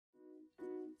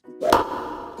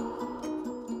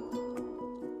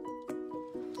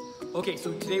Okay,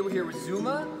 so today we're here with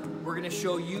Zuma. We're gonna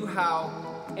show you how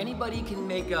anybody can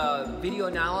make a video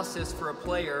analysis for a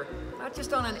player, not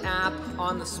just on an app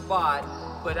on the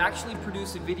spot, but actually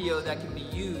produce a video that can be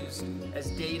used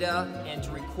as data and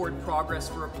to record progress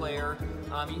for a player.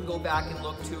 You can go back and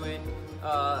look to it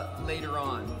later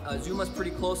on. Zuma's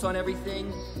pretty close on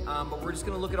everything, but we're just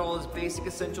gonna look at all his basic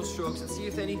essential strokes and see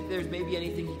if there's maybe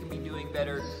anything he can be doing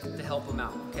better to help him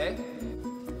out, okay?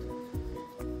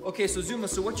 Okay, so Zuma,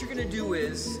 so what you're gonna do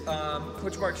is,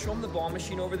 Coach Mark, show him the ball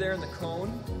machine over there and the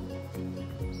cone.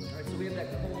 All right, so we have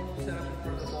that cone set up in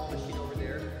front of the ball machine over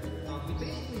there. We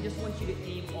basically just want you to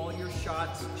aim all your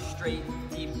shots straight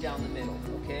deep down the middle,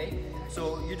 okay?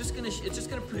 So you're just it's just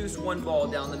gonna produce one ball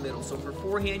down the middle. So for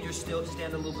forehand, you're still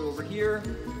stand a little bit over here.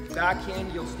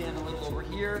 Backhand, you'll stand a little over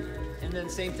here. And then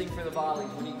same thing for the volleys.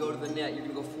 When you go to the net, you're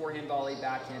gonna go forehand volley,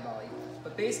 backhand volley.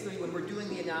 But basically, when we're doing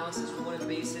the analysis, we want to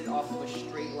base it off of a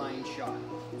straight line shot.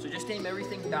 So just aim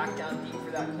everything back down deep for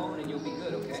that cone and you'll be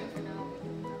good, okay?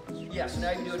 Yeah, so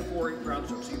now you can do it 4 ground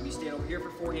strokes. So you'll be standing over here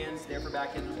for forehands, there for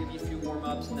backhands. We'll give you a few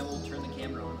warm-ups and then we'll turn the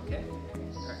camera on, okay?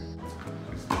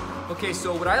 Okay,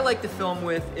 so what I like to film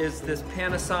with is this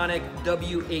Panasonic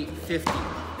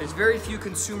W850. There's very few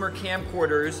consumer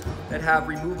camcorders that have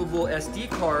removable SD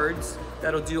cards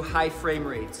that'll do high frame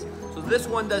rates. So this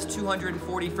one does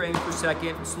 240 frames per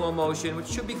second, slow motion, which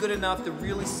should be good enough to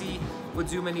really see what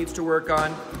Zuma needs to work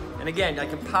on. And again, I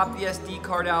can pop the SD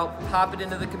card out, pop it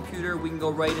into the computer, we can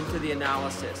go right into the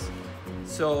analysis.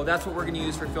 So that's what we're gonna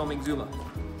use for filming Zuma.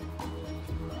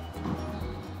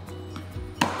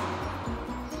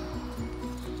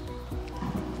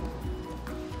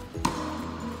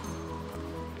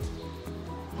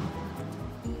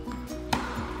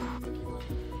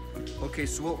 Okay,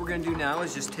 so what we're gonna do now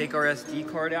is just take our SD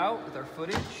card out with our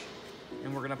footage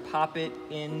and we're gonna pop it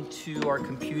into our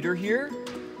computer here.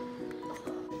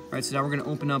 All right, so now we're gonna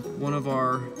open up one of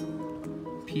our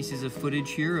pieces of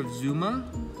footage here of Zuma,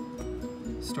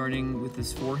 starting with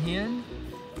this forehand.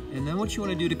 And then what you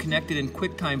wanna do to connect it in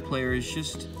QuickTime Player is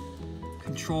just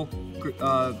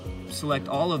select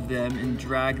all of them and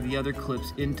drag the other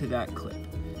clips into that clip.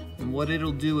 And what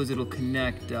it'll do is it'll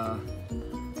connect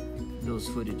those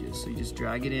footages. So you just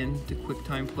drag it in to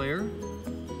QuickTime Player,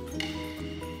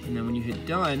 and then when you hit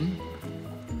done,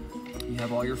 you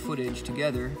have all your footage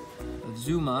together of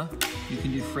Zuma. You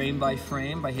can do frame by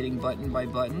frame by hitting button by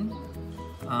button,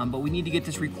 but we need to get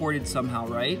this recorded somehow,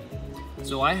 right?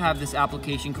 So I have this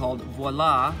application called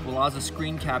Voila. Voila is a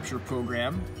screen capture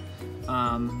program.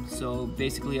 So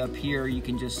basically up here you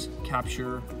can just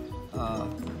capture,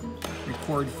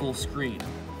 record full screen,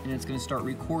 and it's going to start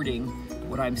recording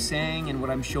what I'm saying and what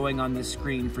I'm showing on this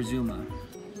screen for Zuma.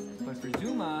 But for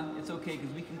Zuma, it's okay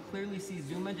because we can clearly see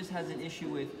Zuma just has an issue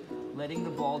with letting the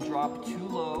ball drop too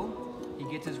low. He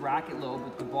gets his racket low,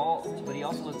 but he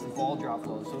also lets the ball drop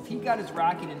low. So if he got his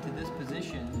racket into this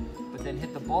position, but then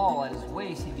hit the ball at his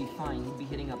waist, he'd be fine. He'd be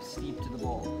hitting up steep to the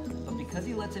ball. But because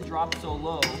he lets it drop so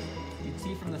low, you can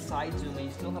see from the side Zuma,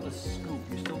 you still have a scoop.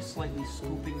 You're still slightly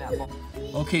scooping that ball.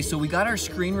 Okay, so we got our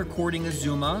screen recording of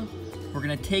Zuma. We're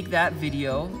gonna take that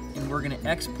video and we're gonna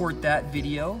export that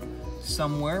video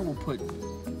somewhere. We'll put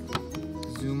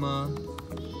Zuma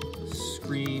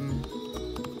screen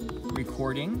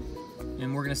recording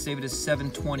and we're gonna save it as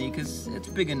 720 because it's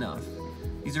big enough.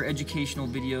 These are educational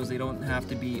videos, they don't have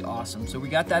to be awesome. So we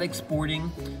got that exporting,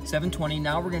 720.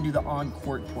 Now we're gonna do the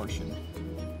on-court portion.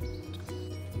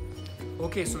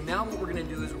 Okay, so now what we're gonna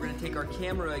do is we're gonna take our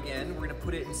camera again, we're gonna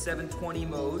put it in 720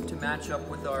 mode to match up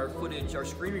with our footage, our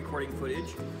screen recording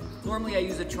footage. Normally I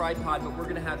use a tripod, but we're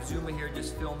gonna have Zuma here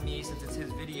just film me since it's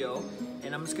his video.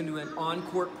 And I'm just gonna do an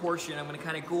on-court portion. I'm gonna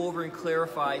kind of go over and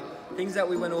clarify things that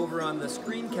we went over on the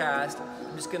screencast.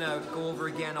 I'm just gonna go over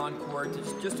again on court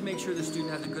just to make sure the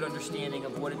student has a good understanding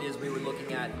of what it is we were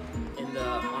looking at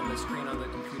on the screen on the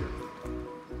computer.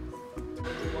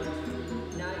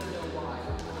 Now you know why.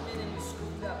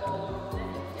 That ball over and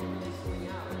you can't really swing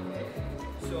out, okay?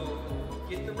 So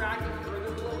get the racket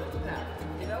further below impact.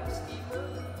 Hit up steeper,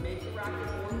 make the racket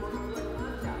more vertical at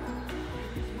contact.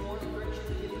 Use more friction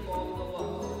to get the ball below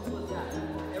up. Simple as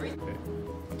that. Everything.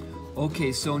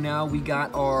 Okay, so now we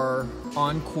got our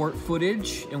on-court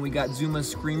footage and we got Zuma's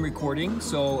screen recording.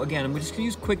 So again, I'm just gonna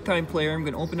use QuickTime Player. I'm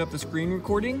gonna open up the screen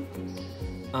recording.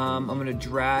 I'm gonna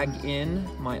drag in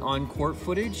my on-court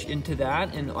footage into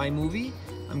that in iMovie.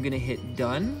 I'm gonna hit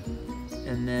done,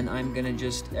 and then I'm gonna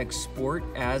just export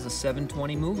as a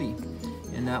 720 movie.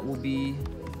 And that will be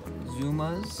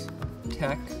Zuma's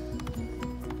tech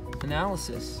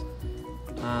analysis.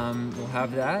 We'll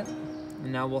have that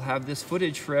And now we'll have this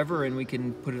footage forever, and we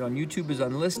can put it on YouTube as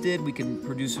unlisted. We can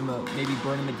produce them, maybe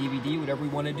burn them a DVD, whatever we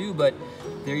want to do. But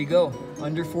there you go,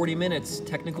 under 40 minutes,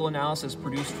 technical analysis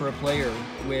produced for a player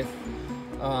with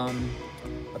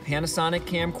a Panasonic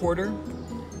camcorder,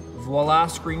 voila,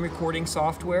 screen recording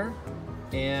software,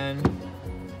 and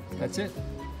that's it.